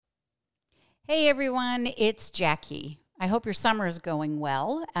Hey everyone, it's Jackie. I hope your summer is going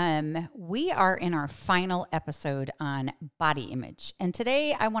well. We are in our final episode on body image, and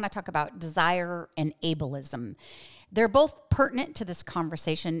today I want to talk about desire and ableism. They're both pertinent to this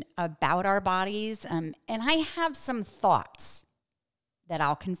conversation about our bodies, and I have some thoughts that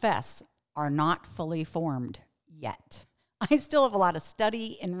I'll confess are not fully formed yet. I still have a lot of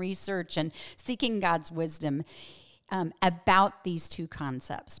study and research and seeking God's wisdom about these two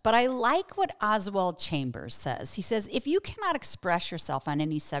concepts. But I like what Oswald Chambers says. He says, if you cannot express yourself on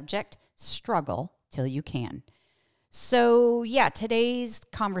any subject, struggle till you can. So yeah, today's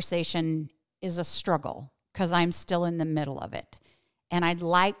conversation is a struggle because I'm still in the middle of it. And I'd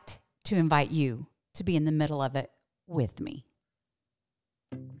like to invite you to be in the middle of it with me.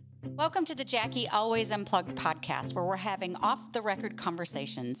 Welcome to the Jackie Always Unplugged podcast, where we're having off-the-record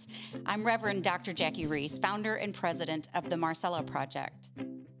conversations. I'm Reverend Dr. Jackie Reese, founder and president of the Marcella Project.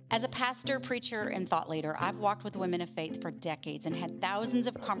 As a pastor, preacher, and thought leader, I've walked with women of faith for decades and had thousands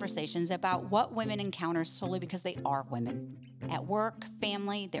of conversations about what women encounter solely because they are women. At work,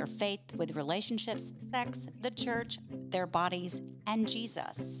 family, their faith, with relationships, sex, the church, their bodies, and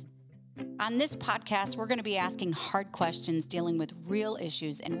Jesus. On this podcast, we're going to be asking hard questions, dealing with real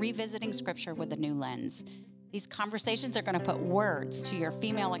issues, and revisiting scripture with a new lens. These conversations are going to put words to your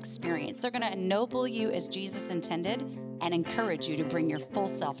female experience. They're going to ennoble you as Jesus intended and encourage you to bring your full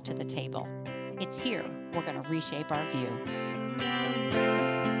self to the table. It's here we're going to reshape our view.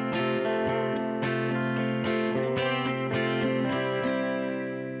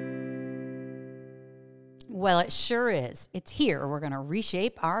 Well, it sure is. It's here. We're going to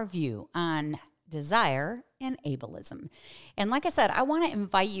reshape our view on desire and ableism. And like I said, I want to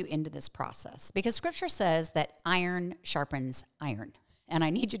invite you into this process because scripture says that iron sharpens iron. And I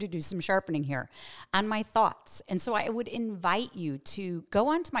need you to do some sharpening here on my thoughts. And so I would invite you to go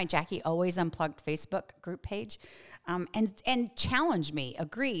onto my Jackie Always Unplugged Facebook group page and challenge me,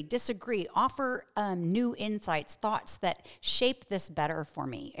 agree, disagree, offer new insights, thoughts that shape this better for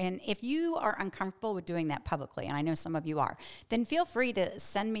me. And if you are uncomfortable with doing that publicly, and I know some of you are, then feel free to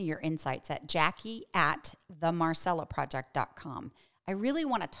send me your insights at jackie@themarcellaproject.com. I really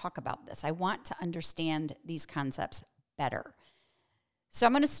want to talk about this. I want to understand these concepts better. So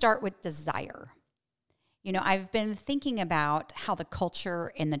I'm going to start with desire. You know, I've been thinking about how the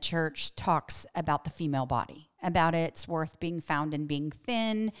culture in the church talks about the female body, about its worth being found in being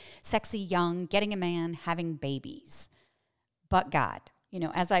thin, sexy, young, getting a man, having babies. But God, you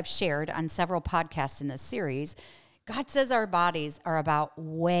know, as I've shared on several podcasts in this series, God says our bodies are about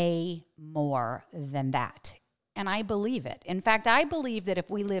way more than that. And I believe it. In fact, I believe that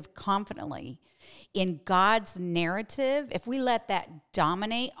if we live confidently in God's narrative, if we let that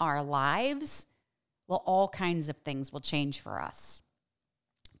dominate our lives, well, all kinds of things will change for us.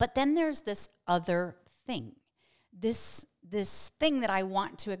 But then there's this other thing, this thing that I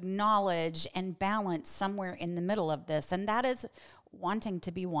want to acknowledge and balance somewhere in the middle of this, and that is wanting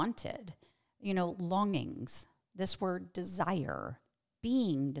to be wanted, you know, longings, this word desire,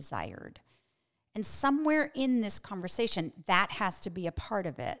 being desired. And somewhere in this conversation, that has to be a part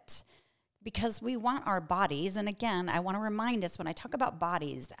of it. Because we want our bodies, and again, I want to remind us when I talk about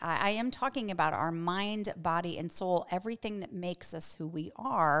bodies, I am talking about our mind, body, and soul, everything that makes us who we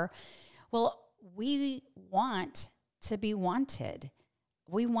are. Well, we want to be wanted.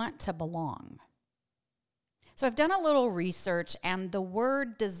 We want to belong. So I've done a little research, and the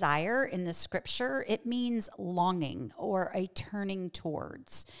word desire in the scripture, it means longing or a turning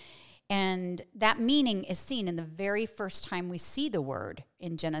towards. And that meaning is seen in the very first time we see the word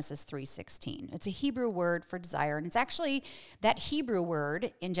in Genesis 3:16. It's a Hebrew word for desire, and it's actually that Hebrew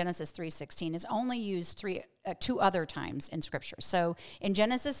word in Genesis 3:16 is only used two other times in Scripture. So in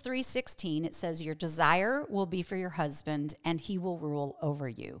Genesis 3:16, it says, "Your desire will be for your husband, and he will rule over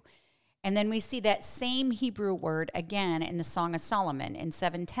you." And then we see that same Hebrew word again in the Song of Solomon in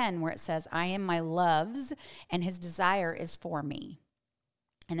 7:10, where it says, "I am my love's, and his desire is for me."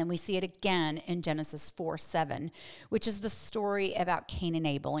 And then we see it again in Genesis 4:7, which is the story about Cain and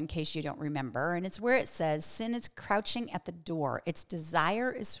Abel, in case you don't remember. And it's where it says, "Sin is crouching at the door. Its desire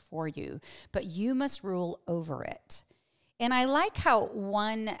is for you, but you must rule over it." And I like how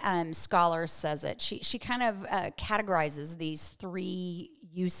one scholar says it. She kind of categorizes these three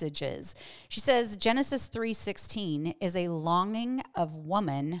usages. She says Genesis 3:16 is a longing of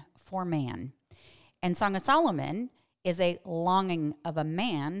woman for man. And Song of Solomon is a longing of a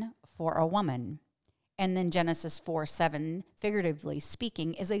man for a woman. And then Genesis 4:7, figuratively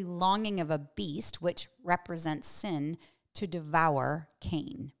speaking, is a longing of a beast, which represents sin, to devour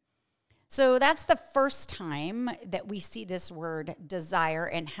Cain. So that's the first time that we see this word desire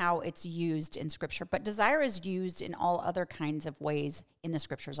and how it's used in Scripture. But desire is used in all other kinds of ways in the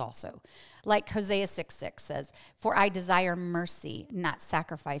Scriptures also. Like Hosea 6:6 says, "For I desire mercy, not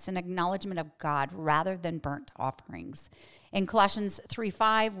sacrifice, an acknowledgement of God rather than burnt offerings." In Colossians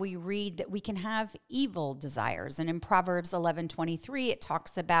 3:5, we read that we can have evil desires. And in Proverbs 11:23, it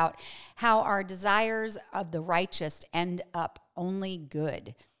talks about how our desires of the righteous end up only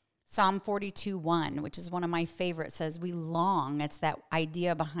good. Psalm 42:1, which is one of my favorites, says we long. It's that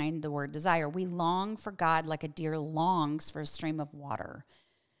idea behind the word desire. We long for God like a deer longs for a stream of water.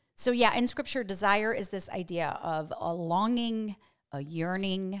 So yeah, in Scripture, desire is this idea of a longing, a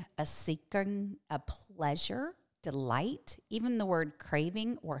yearning, a seeking, a pleasure, delight, even the word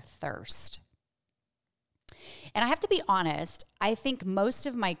craving or thirst. And I have to be honest, I think most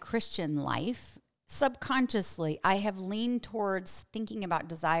of my Christian life, subconsciously, I have leaned towards thinking about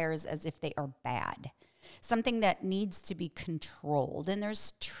desires as if they are bad, something that needs to be controlled. And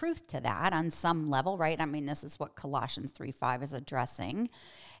there's truth to that on some level, right? I mean, this is what Colossians 3:5 is addressing.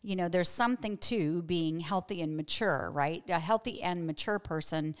 You know, there's something to being healthy and mature, right? A healthy and mature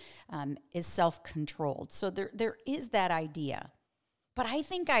person is self-controlled. So there is that idea. But I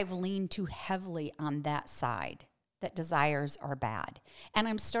think I've leaned too heavily on that side, that desires are bad. And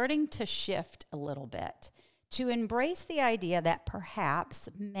I'm starting to shift a little bit to embrace the idea that perhaps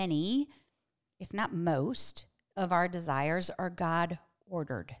many, if not most, of our desires are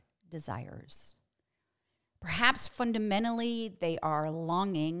God-ordered desires. Perhaps fundamentally they are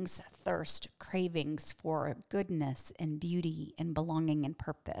longings, thirst, cravings for goodness and beauty and belonging and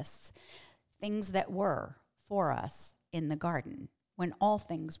purpose, things that were for us in the garden when all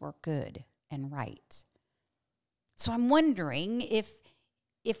things were good and right. So I'm wondering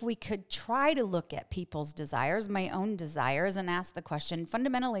if we could try to look at people's desires, my own desires, and ask the question,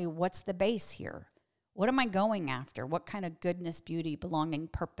 fundamentally, what's the base here? What am I going after? What kind of goodness, beauty, belonging,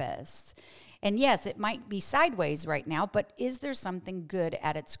 purpose? And yes, it might be sideways right now, but is there something good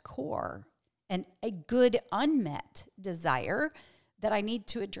at its core and a good unmet desire that I need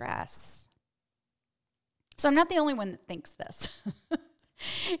to address? So I'm not the only one that thinks this.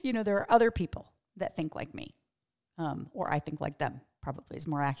 You know, there are other people that think like me. Or I think like them, probably is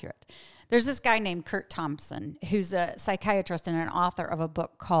more accurate. There's this guy named Curt Thompson, who's a psychiatrist and an author of a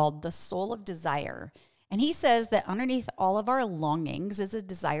book called The Soul of Desire. And he says that underneath all of our longings is a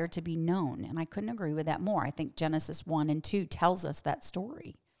desire to be known. And I couldn't agree with that more. I think Genesis 1 and 2 tells us that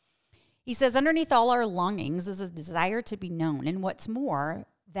story. He says underneath all our longings is a desire to be known. And what's more,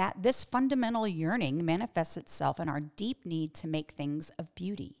 that this fundamental yearning manifests itself in our deep need to make things of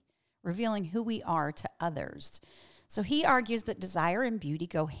beauty, revealing who we are to others. So he argues that desire and beauty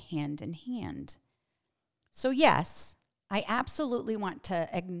go hand in hand. So yes, I absolutely want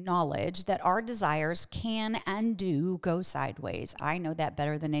to acknowledge that our desires can and do go sideways. I know that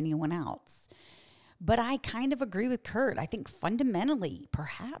better than anyone else. But I kind of agree with Curt. I think fundamentally,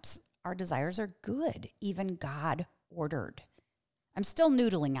 perhaps our desires are good, even God-ordered. I'm still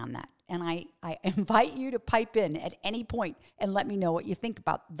noodling on that. And I invite you to pipe in at any point and let me know what you think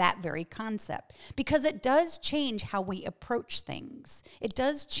about that very concept. Because it does change how we approach things. It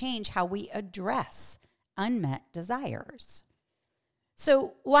does change how we address unmet desires.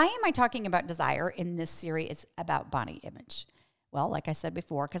 So why am I talking about desire in this series about body image? Well, like I said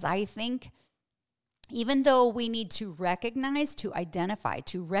before, because I think even though we need to recognize, to identify,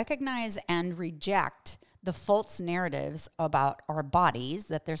 to recognize and reject the false narratives about our bodies,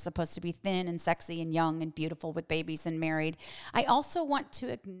 that they're supposed to be thin and sexy and young and beautiful with babies and married, I also want to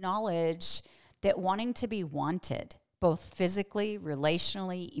acknowledge that wanting to be wanted, both physically,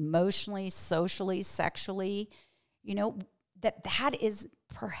 relationally, emotionally, socially, sexually, you know, that is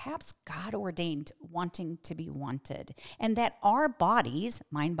perhaps God-ordained wanting to be wanted, and that our bodies,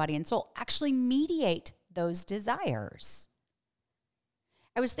 mind, body, and soul, actually mediate those desires.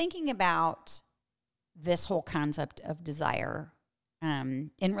 I was thinking about this whole concept of desire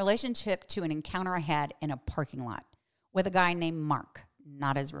in relationship to an encounter I had in a parking lot with a guy named Mark,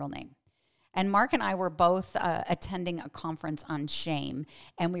 not his real name. And Mark and I were both attending a conference on shame,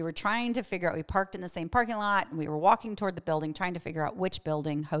 and we were trying to figure out, we parked in the same parking lot, and we were walking toward the building, trying to figure out which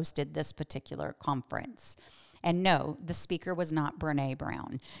building hosted this particular conference. And no, the speaker was not Brené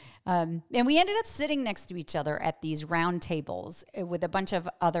Brown. And we ended up sitting next to each other at these round tables with a bunch of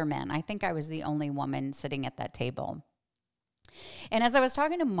other men. I think I was the only woman sitting at that table. And as I was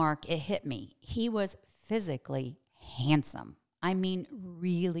talking to Mark, it hit me. He was physically handsome. I mean,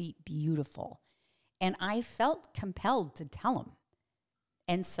 really beautiful. And I felt compelled to tell him.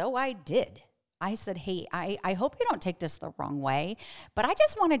 And so I did. I said, hey, I hope you don't take this the wrong way, but I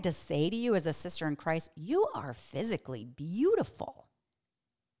just wanted to say to you as a sister in Christ, you are physically beautiful.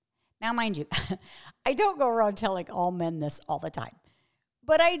 Now, mind you, I don't go around telling all men this all the time,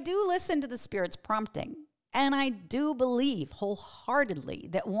 but I do listen to the Spirit's prompting. And I do believe wholeheartedly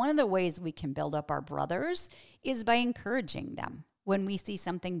that one of the ways we can build up our brothers is by encouraging them when we see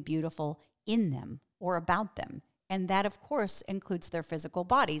something beautiful in them or about them. And that, of course, includes their physical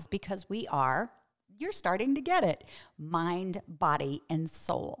bodies because you're starting to get it, mind, body, and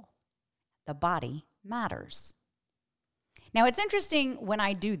soul. The body matters. Now, it's interesting when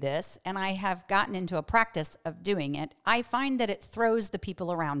I do this, and I have gotten into a practice of doing it, I find that it throws the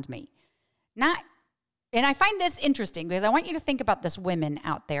people around me. And I find this interesting because I want you to think about this, women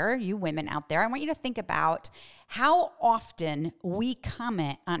out there, you women out there. I want you to think about how often we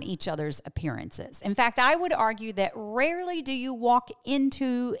comment on each other's appearances. In fact, I would argue that rarely do you walk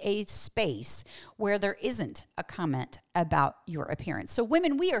into a space where there isn't a comment about your appearance. So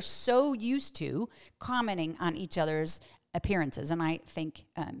women, we are so used to commenting on each other's appearances. And I think,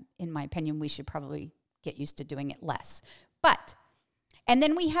 in my opinion, we should probably get used to doing it less. And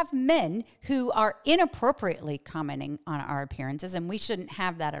then we have men who are inappropriately commenting on our appearances, and we shouldn't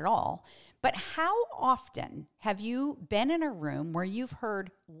have that at all. But how often have you been in a room where you've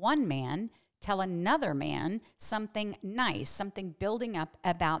heard one man tell another man something nice, something building up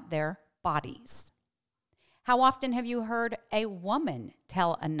about their bodies? How often have you heard a woman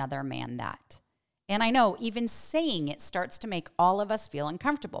tell another man that? And I know even saying it starts to make all of us feel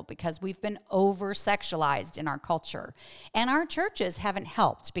uncomfortable because we've been over-sexualized in our culture. And our churches haven't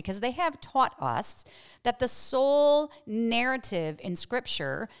helped because they have taught us that the sole narrative in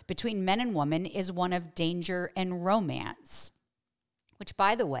Scripture between men and women is one of danger and romance. Which,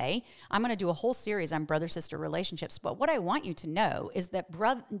 by the way, I'm going to do a whole series on brother-sister relationships. But what I want you to know is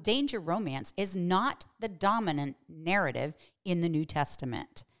that danger romance is not the dominant narrative in the New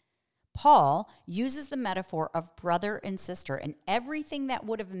Testament. Paul uses the metaphor of brother and sister and everything that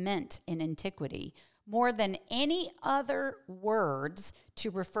would have meant in antiquity more than any other words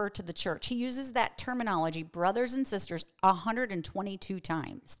to refer to the church. He uses that terminology, brothers and sisters, 122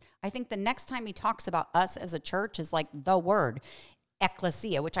 times. I think the next time he talks about us as a church is like the word,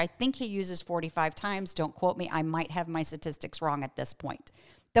 ecclesia, which I think he uses 45 times. Don't quote me. I might have my statistics wrong at this point.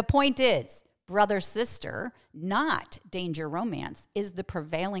 The point is, brother-sister, not danger romance, is the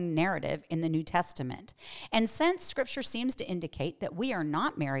prevailing narrative in the New Testament. And since Scripture seems to indicate that we are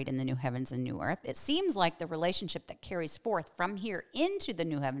not married in the new heavens and new earth, it seems like the relationship that carries forth from here into the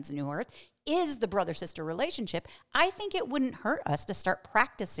new heavens and new earth is the brother-sister relationship. I think it wouldn't hurt us to start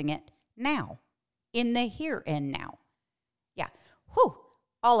practicing it now, in the here and now. Yeah,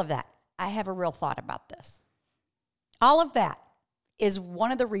 all of that. I have a real thought about this. All of that is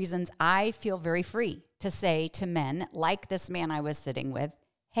one of the reasons I feel very free to say to men like this man I was sitting with,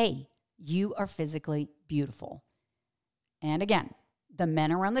 hey, you are physically beautiful. And again, the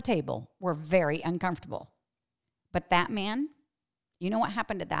men around the table were very uncomfortable. But that man, you know what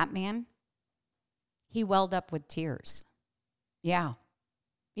happened to that man? He welled up with tears. Yeah,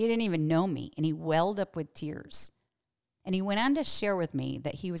 he didn't even know me, and he welled up with tears. And he went on to share with me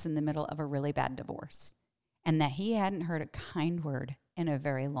that he was in the middle of a really bad divorce, and that he hadn't heard a kind word in a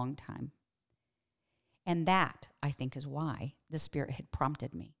very long time. And that, I think, is why the Spirit had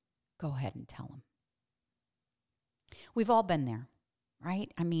prompted me, go ahead and tell him. We've all been there,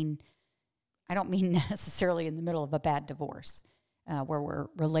 right? I mean, I don't mean necessarily in the middle of a bad divorce where we're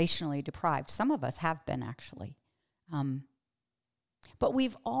relationally deprived. Some of us have been, actually. But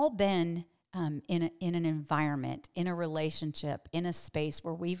we've all been in an environment, in a relationship, in a space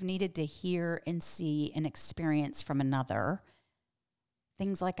where we've needed to hear and see and experience from another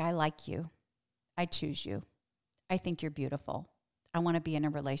things like, I like you, I choose you, I think you're beautiful, I want to be in a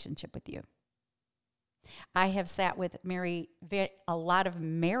relationship with you. I have sat with a lot of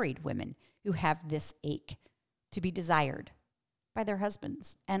married women who have this ache to be desired by their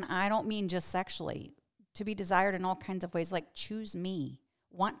husbands. And I don't mean just sexually, to be desired in all kinds of ways, like choose me.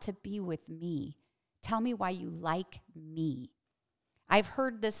 Want to be with me. Tell me why you like me. I've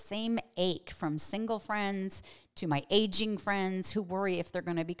heard the same ache from single friends to my aging friends who worry if they're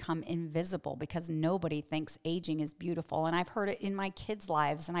going to become invisible because nobody thinks aging is beautiful. And I've heard it in my kids'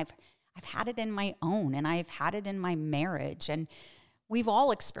 lives, and I've had it in my own, and I've had it in my marriage. And we've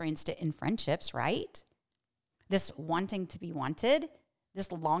all experienced it in friendships, right? This wanting to be wanted,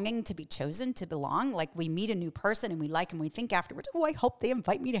 this longing to be chosen, to belong, like we meet a new person and we like them, we think afterwards, oh, I hope they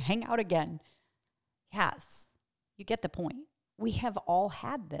invite me to hang out again. Yes, you get the point. We have all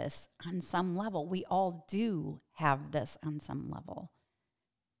had this on some level. We all do have this on some level.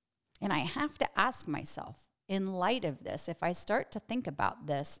 And I have to ask myself, in light of this, if I start to think about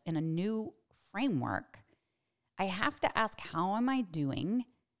this in a new framework, I have to ask, how am I doing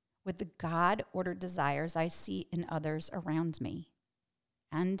with the God-ordered desires I see in others around me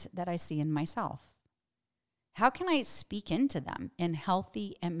and that I see in myself? How can I speak into them in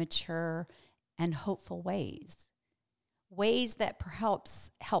healthy and mature and hopeful ways? Ways that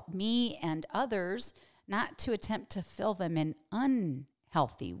perhaps help me and others not to attempt to fill them in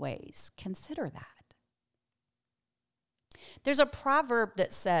unhealthy ways. Consider that. There's a proverb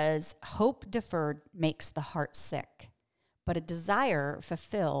that says, hope deferred makes the heart sick, but a desire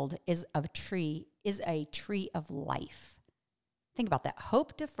fulfilled is a tree of life. Think about that.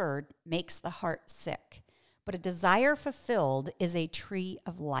 Hope deferred makes the heart sick, but a desire fulfilled is a tree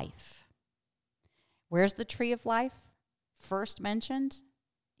of life. Where's the tree of life first mentioned?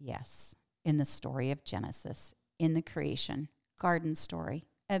 Yes, in the story of Genesis, in the creation garden story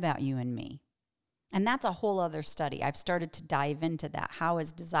about you and me. And that's a whole other study. I've started to dive into that. How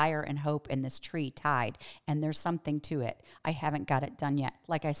is desire and hope in this tree tied? And there's something to it. I haven't got it done yet.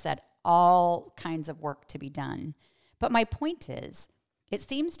 Like I said, all kinds of work to be done. But my point is, it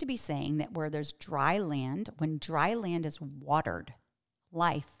seems to be saying that where there's dry land, when dry land is watered,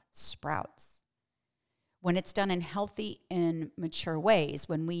 life sprouts. When it's done in healthy and mature ways,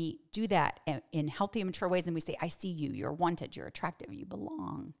 when we do that in healthy and mature ways and we say, I see you, you're wanted, you're attractive, you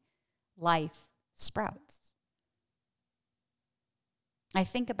belong, life sprouts. I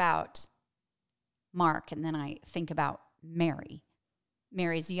think about Mark, and then I think about Mary.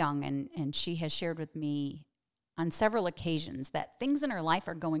 Mary's young, and she has shared with me on several occasions that things in her life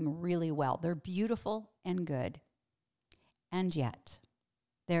are going really well. They're beautiful and good. And yet,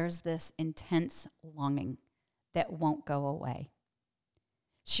 there's this intense longing that won't go away.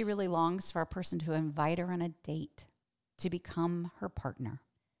 She really longs for a person to invite her on a date, to become her partner,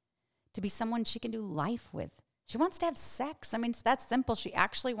 to be someone she can do life with. She wants to have sex. I mean, it's that simple. She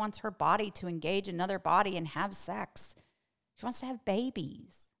actually wants her body to engage another body and have sex. She wants to have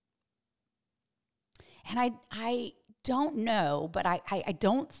babies. And I don't know, but I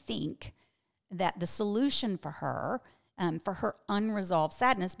don't think that the solution for her unresolved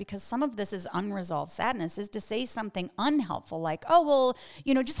sadness, because some of this is unresolved sadness, is to say something unhelpful like, oh, well,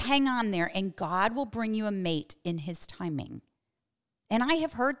 just hang on there and God will bring you a mate in his timing. And I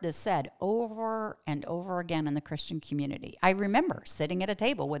have heard this said over and over again in the Christian community. I remember sitting at a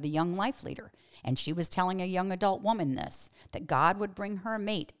table with a young life leader, and she was telling a young adult woman this, that God would bring her a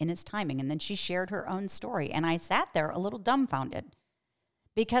mate in his timing. And then she shared her own story. And I sat there a little dumbfounded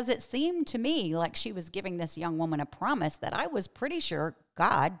because it seemed to me like she was giving this young woman a promise that I was pretty sure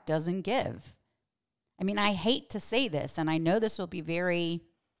God doesn't give. I mean, I hate to say this, and I know this will be very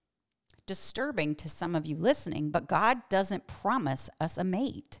disturbing to some of you listening, but God doesn't promise us a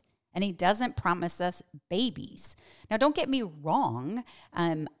mate, and he doesn't promise us babies. Now, don't get me wrong.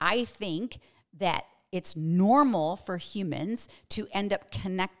 I think that it's normal for humans to end up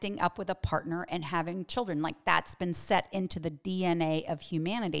connecting up with a partner and having children. Like, that's been set into the DNA of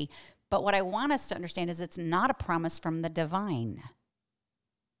humanity. But what I want us to understand is it's not a promise from the divine.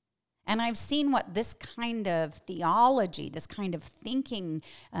 And I've seen what this kind of theology, this kind of thinking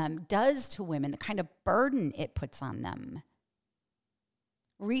does to women, the kind of burden it puts on them.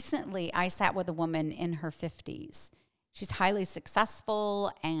 Recently, I sat with a woman in her 50s. She's highly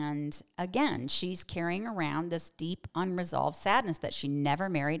successful, and again, she's carrying around this deep, unresolved sadness that she never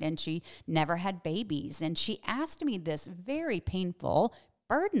married and she never had babies. And she asked me this very painful,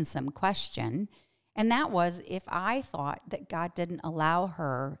 burdensome question. And that was if I thought that God didn't allow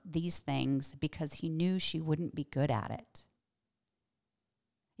her these things because he knew she wouldn't be good at it.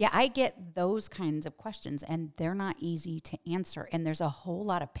 Yeah, I get those kinds of questions, and they're not easy to answer. And there's a whole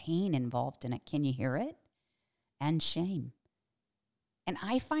lot of pain involved in it. Can you hear it? And shame. And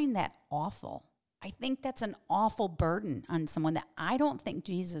I find that awful. I think that's an awful burden on someone that I don't think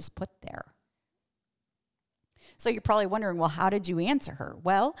Jesus put there. So you're probably wondering, well, how did you answer her?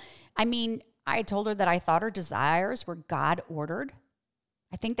 Well, I told her that I thought her desires were God-ordered.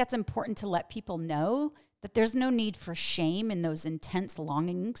 I think that's important to let people know that there's no need for shame in those intense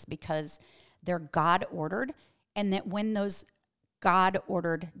longings because they're God-ordered, and that when those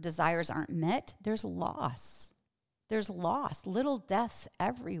God-ordered desires aren't met, there's loss. There's loss, little deaths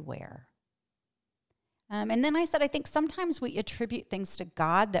everywhere. And then I said, I think sometimes we attribute things to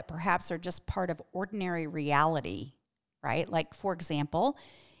God that perhaps are just part of ordinary reality, right? Like, for example,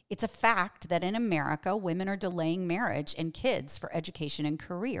 it's a fact that in America, women are delaying marriage and kids for education and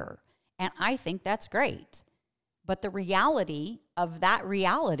career. And I think that's great. But the reality of that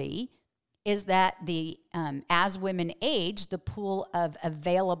reality is that as women age, the pool of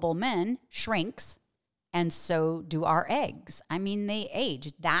available men shrinks, and so do our eggs. I mean, they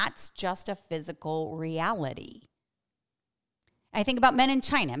age. That's just a physical reality. I think about men in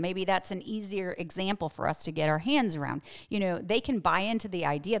China. Maybe that's an easier example for us to get our hands around. They can buy into the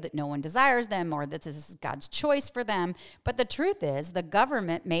idea that no one desires them or that this is God's choice for them. But the truth is, the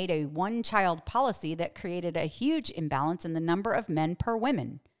government made a one-child policy that created a huge imbalance in the number of men per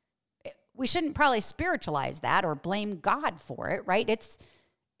woman. We shouldn't probably spiritualize that or blame God for it, right? It's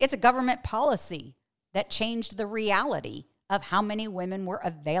a government policy that changed the reality of how many women were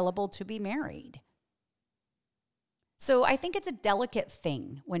available to be married. So I think it's a delicate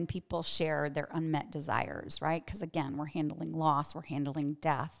thing when people share their unmet desires, right? Because again, we're handling loss, we're handling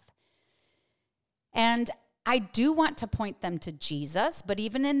death. And I do want to point them to Jesus, but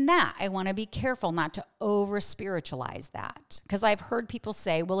even in that, I want to be careful not to over-spiritualize that. Because I've heard people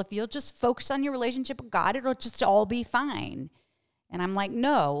say, well, if you'll just focus on your relationship with God, it'll just all be fine. And I'm like,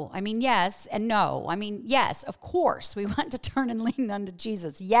 no. I mean, yes and no. I mean, yes, of course, we want to turn and lean unto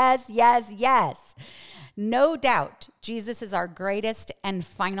Jesus. Yes, yes, yes. No doubt, Jesus is our greatest and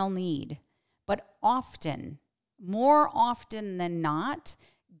final need. But often, more often than not,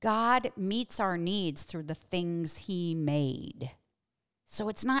 God meets our needs through the things he made. So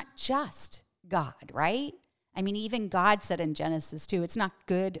it's not just God, right? I mean, even God said in Genesis 2, it's not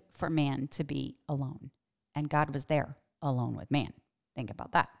good for man to be alone. And God was there alone with man. Think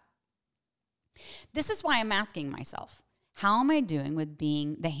about that. This is why I'm asking myself, how am I doing with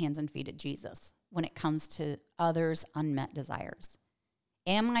being the hands and feet of Jesus when it comes to others' unmet desires?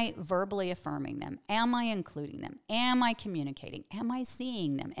 Am I verbally affirming them? Am I including them? Am I communicating? Am I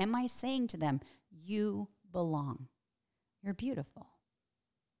seeing them? Am I saying to them, you belong? You're beautiful.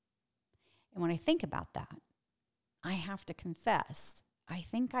 And when I think about that, I have to confess, I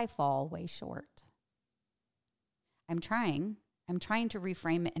think I fall way short. I'm trying to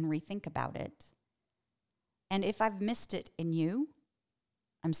reframe it and rethink about it. And if I've missed it in you,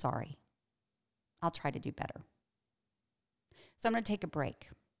 I'm sorry. I'll try to do better. So I'm going to take a break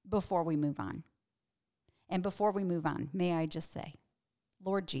before we move on. And before we move on, may I just say,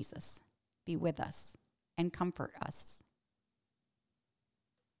 Lord Jesus, be with us and comfort us.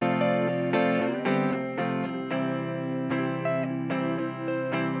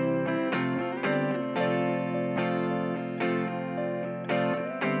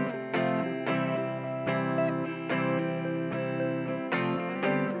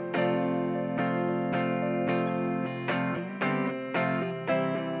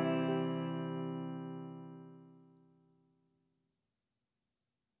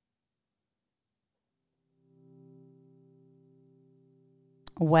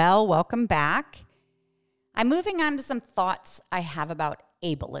 Well, welcome back. I'm moving on to some thoughts I have about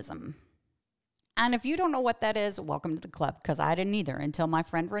ableism. And if you don't know what that is, welcome to the club, because I didn't either until my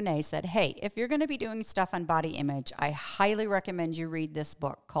friend Renee said, hey, if you're going to be doing stuff on body image, I highly recommend you read this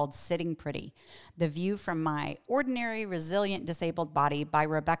book called Sitting Pretty, The View from My Ordinary Resilient Disabled Body by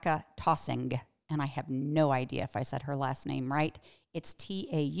Rebecca Taussig. And I have no idea if I said her last name right. It's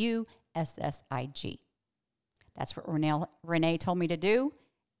Taussig. That's what Renee told me to do.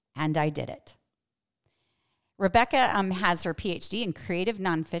 And I did it. Rebecca has her PhD in creative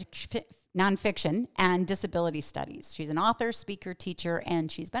nonfiction and disability studies. She's an author, speaker, teacher,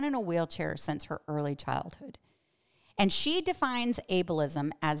 and she's been in a wheelchair since her early childhood. And she defines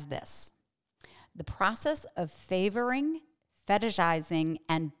ableism as this: the process of favoring, fetishizing,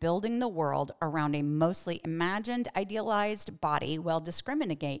 and building the world around a mostly imagined, idealized body while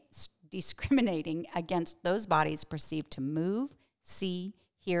discriminating against those bodies perceived to move, see,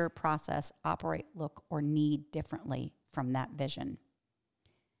 hear, process, operate, look, or need differently from that vision.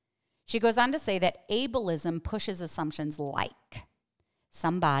 She goes on to say that ableism pushes assumptions like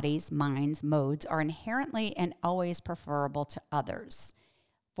some bodies, minds, modes are inherently and always preferable to others.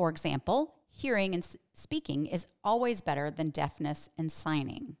 For example, hearing and speaking is always better than deafness and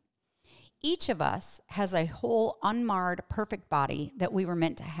signing. Each of us has a whole, unmarred, perfect body that we were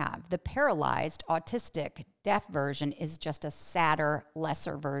meant to have. The paralyzed, autistic, deaf version is just a sadder,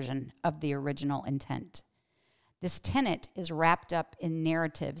 lesser version of the original intent. This tenet is wrapped up in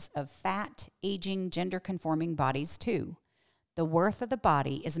narratives of fat, aging, gender-conforming bodies too. The worth of the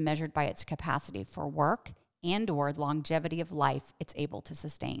body is measured by its capacity for work and/or longevity of life it's able to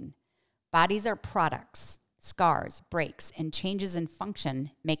sustain. Bodies are products. Scars, breaks, and changes in function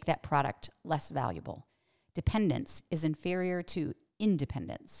make that product less valuable. Dependence is inferior to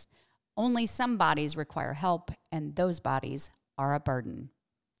independence. Only some bodies require help, and those bodies are a burden.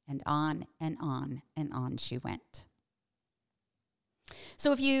 And on and on and on she went.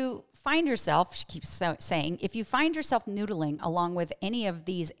 So if you find yourself, she keeps saying, if you find yourself noodling along with any of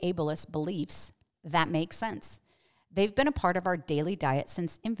these ableist beliefs, that makes sense. They've been a part of our daily diet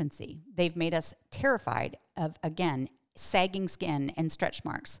since infancy. They've made us terrified of, again, sagging skin and stretch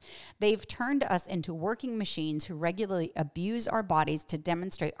marks. They've turned us into working machines who regularly abuse our bodies to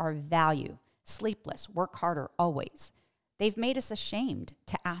demonstrate our value. Sleepless, work harder, always. They've made us ashamed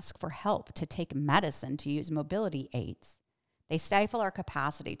to ask for help, to take medicine, to use mobility aids. They stifle our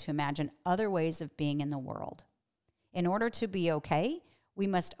capacity to imagine other ways of being in the world. In order to be okay, we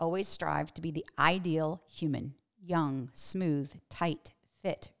must always strive to be the ideal human. Young, smooth, tight,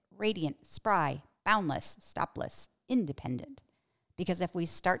 fit, radiant, spry, boundless, stopless, independent. Because if we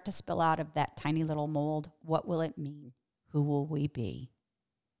start to spill out of that tiny little mold, what will it mean? Who will we be?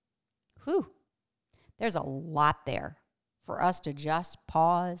 Whew. There's a lot there for us to just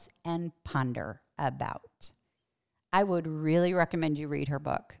pause and ponder about. I would really recommend you read her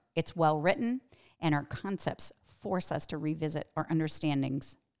book. It's well written, and her concepts force us to revisit our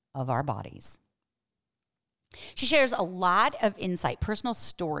understandings of our bodies. She shares a lot of insight, personal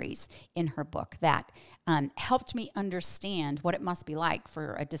stories in her book that helped me understand what it must be like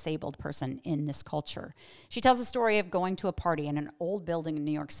for a disabled person in this culture. She tells a story of going to a party in an old building in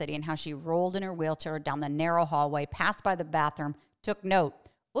New York City and how she rolled in her wheelchair down the narrow hallway, passed by the bathroom, took note.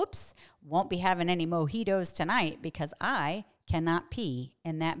 Oops, won't be having any mojitos tonight because I cannot pee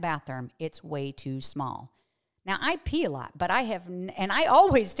in that bathroom. It's way too small. Now, I pee a lot, but and I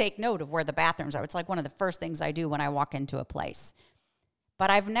always take note of where the bathrooms are. It's like one of the first things I do when I walk into a place. But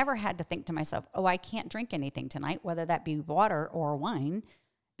I've never had to think to myself, oh, I can't drink anything tonight, whether that be water or wine,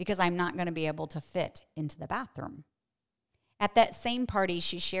 because I'm not going to be able to fit into the bathroom. At that same party,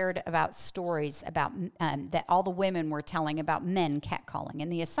 she shared about stories about that all the women were telling about men catcalling.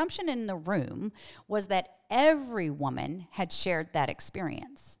 And the assumption in the room was that every woman had shared that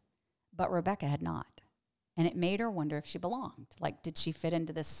experience, but Rebecca had not. And it made her wonder if she belonged. Like, did she fit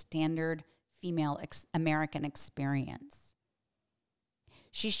into this standard female American experience?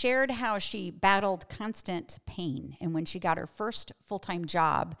 She shared how she battled constant pain. And when she got her first full-time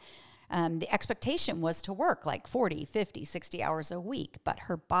job, the expectation was to work like 40, 50, 60 hours a week, but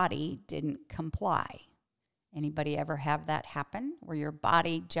her body didn't comply. Anybody ever have that happen where your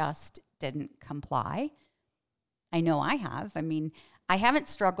body just didn't comply? I know I have. I mean, I haven't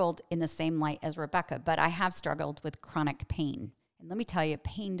struggled in the same light as Rebecca, but I have struggled with chronic pain. And let me tell you,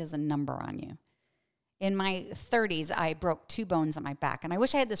 pain does a number on you. In my 30s, I broke 2 bones on my back. And I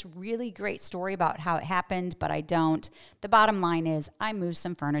wish I had this really great story about how it happened, but I don't. The bottom line is I moved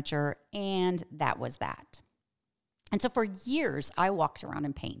some furniture, and that was that. And so for years, I walked around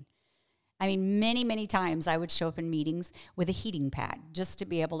in pain. I mean, many, many times I would show up in meetings with a heating pad just to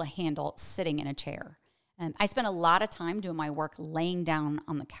be able to handle sitting in a chair. I spent a lot of time doing my work laying down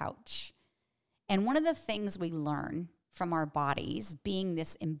on the couch. And one of the things we learn from our bodies, being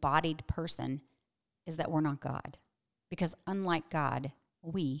this embodied person, is that we're not God. Because unlike God,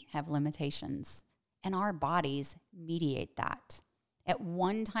 we have limitations. And our bodies mediate that. At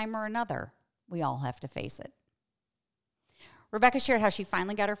one time or another, we all have to face it. Rebecca shared how she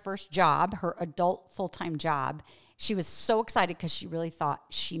finally got her first job, her adult full-time job. She was so excited because she really thought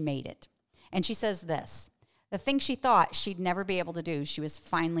she made it. And she says this, the thing she thought she'd never be able to do, she was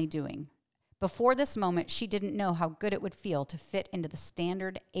finally doing. Before this moment, she didn't know how good it would feel to fit into the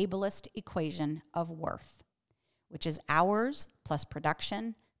standard ableist equation of worth, which is hours plus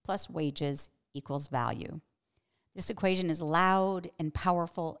production plus wages equals value. This equation is loud and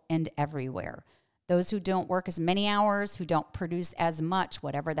powerful and everywhere. Those who don't work as many hours, who don't produce as much,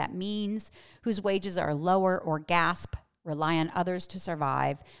 whatever that means, whose wages are lower or gasp, rely on others to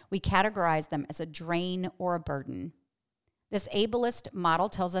survive, we categorize them as a drain or a burden. This ableist model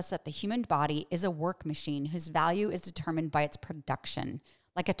tells us that the human body is a work machine whose value is determined by its production,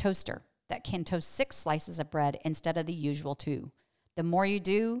 like a toaster that can toast 6 slices of bread instead of the usual 2. The more you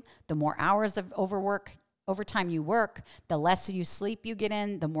do, the more hours of overtime you work, the less you sleep you get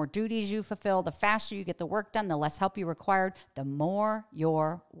in, the more duties you fulfill, the faster you get the work done, the less help you required, the more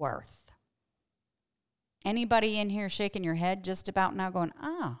you're worth. Anybody in here shaking your head just about now going,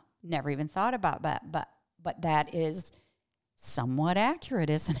 never even thought about that, but that is somewhat accurate,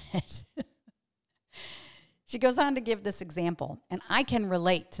 isn't it? She goes on to give this example, and I can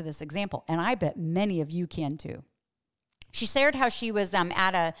relate to this example, and I bet many of you can too. She shared how she was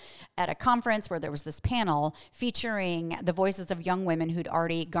at a conference where there was this panel featuring the voices of young women who'd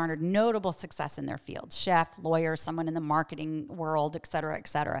already garnered notable success in their fields, chef, lawyer, someone in the marketing world, et cetera, et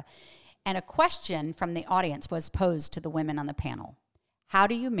cetera. And a question from the audience was posed to the women on the panel. How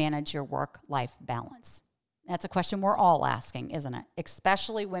do you manage your work-life balance? That's a question we're all asking, isn't it?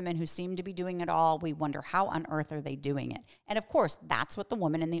 Especially women who seem to be doing it all. We wonder, how on earth are they doing it? And of course, that's what the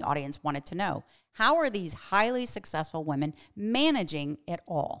woman in the audience wanted to know. How are these highly successful women managing it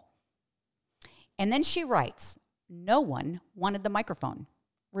all? And then she writes, no one wanted the microphone.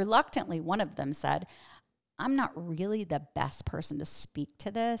 Reluctantly, one of them said, I'm not really the best person to speak to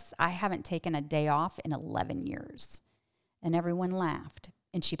this. I haven't taken a day off in 11 years. And everyone laughed,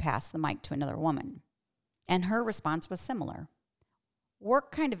 and she passed the mic to another woman. And her response was similar.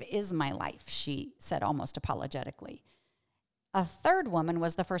 Work kind of is my life, she said almost apologetically. A third woman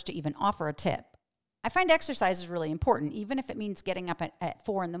was the first to even offer a tip. I find exercise is really important, even if it means getting up at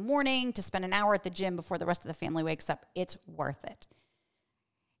 4 a.m. to spend an hour at the gym before the rest of the family wakes up. It's worth it.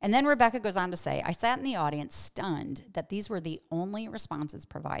 And then Rebecca goes on to say, I sat in the audience stunned that these were the only responses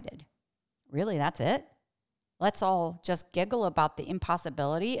provided. Really, that's it? Let's all just giggle about the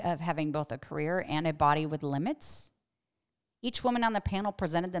impossibility of having both a career and a body with limits. Each woman on the panel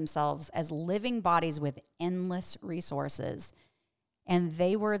presented themselves as living bodies with endless resources, and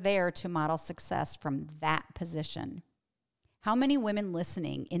they were there to model success from that position. How many women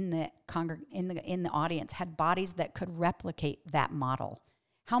listening in the audience had bodies that could replicate that model?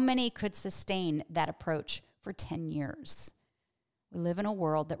 How many could sustain that approach for 10 years? We live in a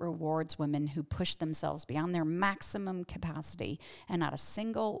world that rewards women who push themselves beyond their maximum capacity, and not a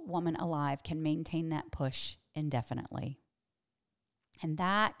single woman alive can maintain that push indefinitely. And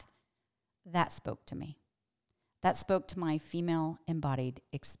that spoke to me. That spoke to my female embodied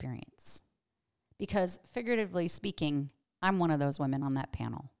experience. Because figuratively speaking, I'm one of those women on that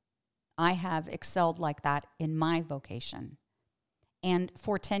panel. I have excelled like that in my vocation. And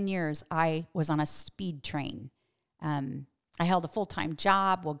for 10 years, I was on a speed train. I held a full-time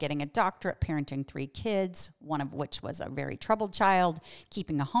job while getting a doctorate, parenting 3 kids, one of which was a very troubled child,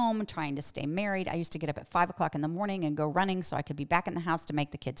 keeping a home, trying to stay married. I used to get up at 5 o'clock in the morning and go running so I could be back in the house to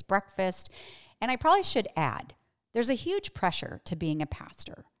make the kids breakfast. And I probably should add, there's a huge pressure to being a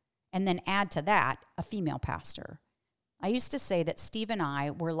pastor. And then add to that, a female pastor. I used to say that Steve and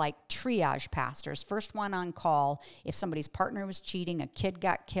I were like triage pastors, first one on call. If somebody's partner was cheating, a kid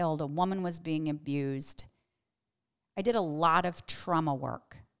got killed, a woman was being abused. I did a lot of trauma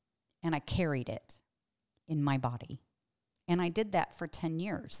work, and I carried it in my body. And I did that for 10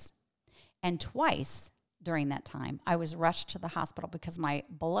 years. And twice during that time, I was rushed to the hospital because my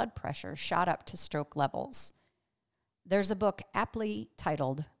blood pressure shot up to stroke levels. There's a book aptly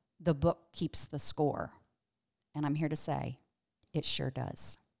titled, The Book Keeps the Score. And I'm here to say, it sure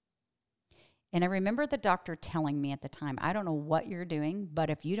does. And I remember the doctor telling me at the time, I don't know what you're doing, but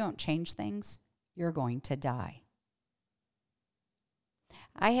if you don't change things, you're going to die.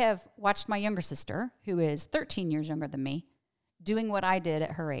 I have watched my younger sister, who is 13 years younger than me, doing what I did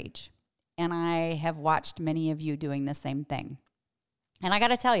at her age. And I have watched many of you doing the same thing. And I got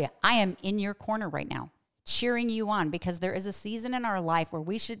to tell you, I am in your corner right now, cheering you on, because there is a season in our life where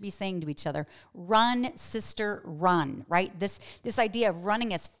we should be saying to each other, run, sister, run, right? This idea of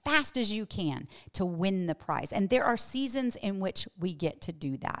running as fast as you can to win the prize. And there are seasons in which we get to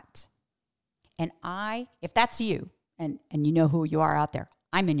do that. And if that's you, and you know who you are out there,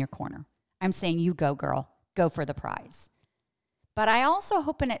 I'm in your corner. I'm saying, you go, girl, go for the prize. But I also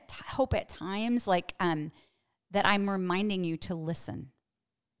hope at times that I'm reminding you to listen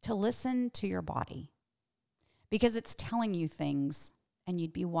to your body, because it's telling you things and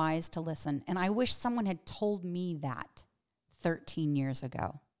you'd be wise to listen. And I wish someone had told me that 13 years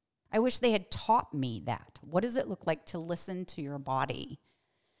ago. I wish they had taught me that. What does it look like to listen to your body?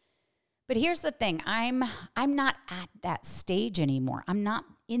 But here's the thing, I'm not at that stage anymore. I'm not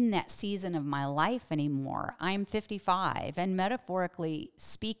in that season of my life anymore. I'm 55, and metaphorically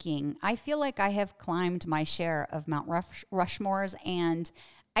speaking, I feel like I have climbed my share of Mount Rushmores, and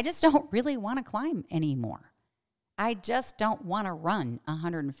I just don't really want to climb anymore. I just don't want to run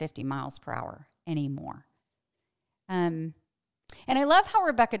 150 miles per hour anymore. And I love how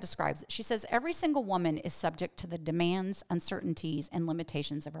Rebecca describes it. She says, every single woman is subject to the demands, uncertainties, and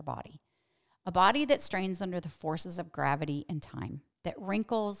limitations of her body. A body that strains under the forces of gravity and time, that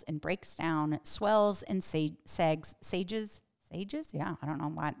wrinkles and breaks down, swells and sags, yeah, I don't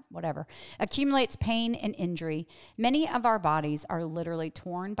know why, whatever, accumulates pain and injury. Many of our bodies are literally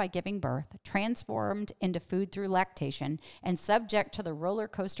torn by giving birth, transformed into food through lactation, and subject to the roller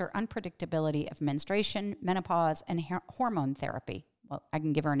coaster unpredictability of menstruation, menopause, and hormone therapy. Well, I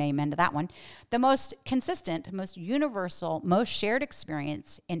can give her an amen to that one. The most consistent, most universal, most shared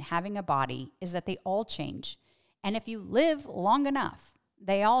experience in having a body is that they all change. And if you live long enough,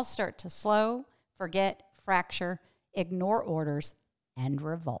 they all start to slow, forget, fracture, ignore orders, and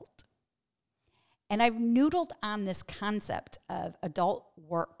revolt. And I've noodled on this concept of adult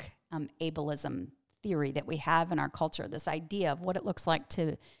work ableism theory that we have in our culture, this idea of what it looks like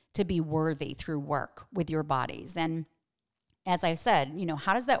to be worthy through work with your bodies. And as I said,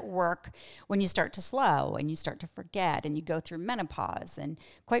 how does that work when you start to slow and you start to forget and you go through menopause? And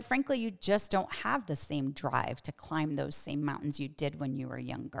quite frankly, you just don't have the same drive to climb those same mountains you did when you were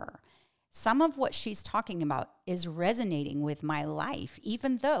younger. Some of what she's talking about is resonating with my life,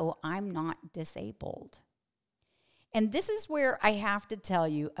 even though I'm not disabled. And this is where I have to tell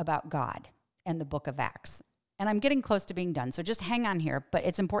you about God and the book of Acts. And I'm getting close to being done, so just hang on here, but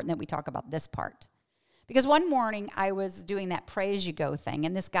it's important that we talk about this part. Because one morning I was doing that pray as you go thing,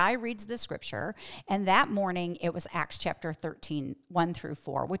 and this guy reads the scripture, and that morning it was Acts chapter 13,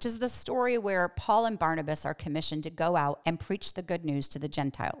 1-4, which is the story where Paul and Barnabas are commissioned to go out and preach the good news to the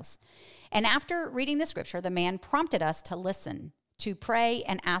Gentiles. And after reading the scripture, the man prompted us to listen, to pray,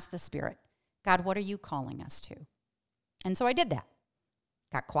 and ask the Spirit, God, what are you calling us to? And so I did that.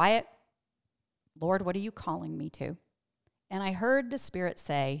 Got quiet. Lord, what are you calling me to? And I heard the Spirit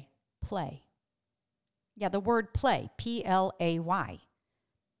say, play. Yeah, the word play, Play. And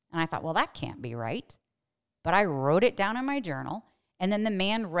I thought, well, that can't be right. But I wrote it down in my journal. And then the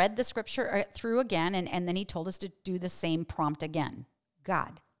man read the scripture through again. And then he told us to do the same prompt again.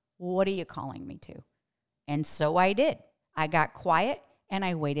 God, what are you calling me to? And so I did. I got quiet and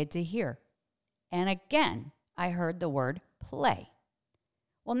I waited to hear. And again, I heard the word play.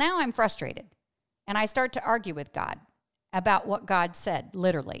 Well, now I'm frustrated. And I start to argue with God about what God said,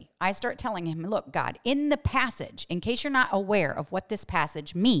 literally. I start telling him, look, God, in the passage, in case you're not aware of what this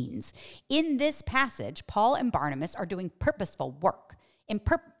passage means, in this passage, Paul and Barnabas are doing purposeful work,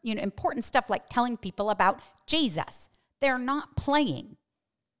 important stuff like telling people about Jesus. They're not playing.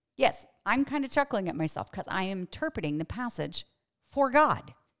 Yes, I'm kind of chuckling at myself because I am interpreting the passage for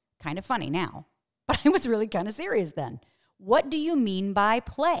God. Kind of funny now, but I was really kind of serious then. What do you mean by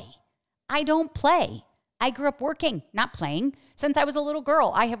play? I don't play. I grew up working, not playing. Since I was a little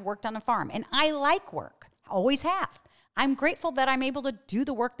girl, I have worked on a farm, and I like work. Always have. I'm grateful that I'm able to do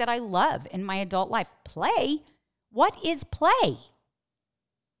the work that I love in my adult life. Play? What is play?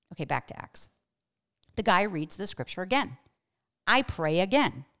 Okay, back to Acts. The guy reads the scripture again. I pray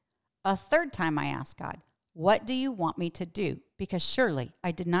again. A third time I ask God, what do you want me to do? Because surely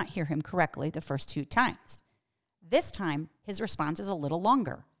I did not hear him correctly the first 2 times. This time, his response is a little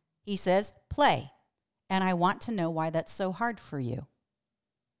longer. He says, play. And I want to know why that's so hard for you.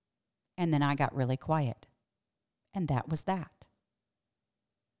 And then I got really quiet. And that was that.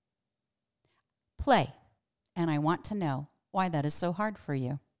 Play. And I want to know why that is so hard for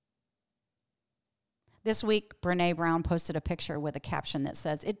you. This week, Brené Brown posted a picture with a caption that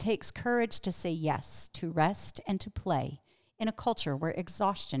says, it takes courage to say yes, to rest and to play in a culture where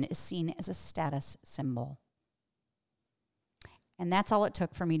exhaustion is seen as a status symbol. And that's all it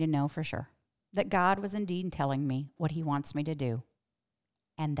took for me to know for sure that God was indeed telling me what he wants me to do.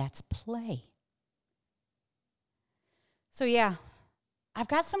 And that's play. So yeah, I've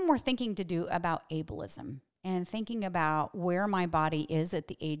got some more thinking to do about ableism and thinking about where my body is at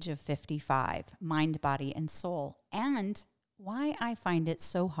the age of 55, mind, body, and soul, and why I find it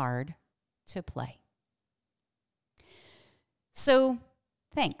so hard to play. So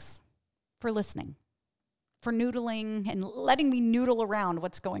thanks for listening, for noodling and letting me noodle around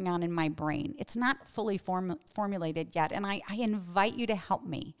what's going on in my brain. It's not fully formulated yet, and I invite you to help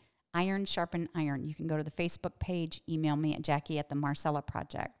me. Iron sharpen iron. You can go to the Facebook page, email me at Jackie@the Marcella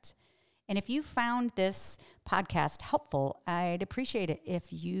Project. And if you found this podcast helpful, I'd appreciate it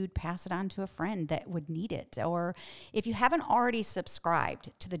if you'd pass it on to a friend that would need it. Or if you haven't already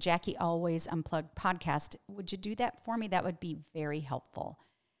subscribed to the Jackie Always Unplugged podcast, would you do that for me? That would be very helpful.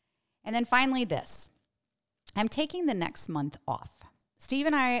 And then finally this. I'm taking the next month off. Steve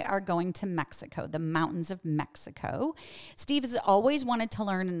and I are going to Mexico, the mountains of Mexico. Steve has always wanted to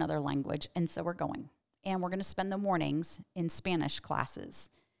learn another language, and so we're going. And we're going to spend the mornings in Spanish classes.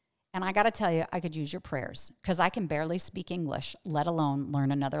 And I got to tell you, I could use your prayers because I can barely speak English, let alone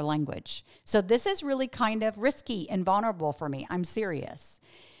learn another language. So this is really kind of risky and vulnerable for me. I'm serious.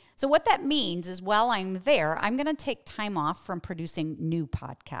 So what that means is while I'm there, I'm going to take time off from producing new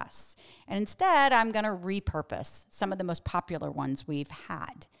podcasts. And instead, I'm going to repurpose some of the most popular ones we've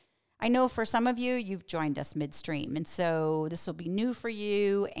had. I know for some of you, you've joined us midstream, and so this will be new for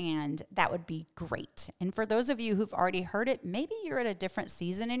you, and that would be great. And for those of you who've already heard it, maybe you're at a different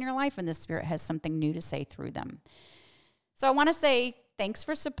season in your life and the Spirit has something new to say through them. So I want to say thanks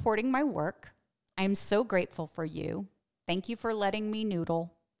for supporting my work. I'm so grateful for you. Thank you for letting me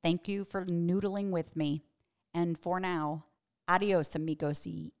noodle. Thank you for noodling with me. And for now, adios, amigos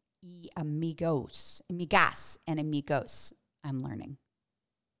y amigas, and amigos. I'm learning.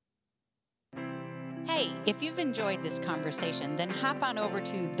 Hey, if you've enjoyed this conversation, then hop on over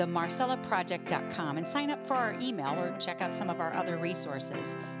to themarcellaproject.com and sign up for our email or check out some of our other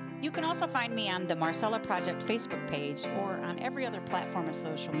resources. You can also find me on the Marcella Project Facebook page or on every other platform of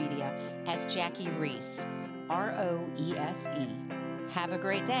social media as Jackie Roese, Roese. Have a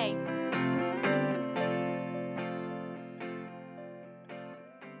great day.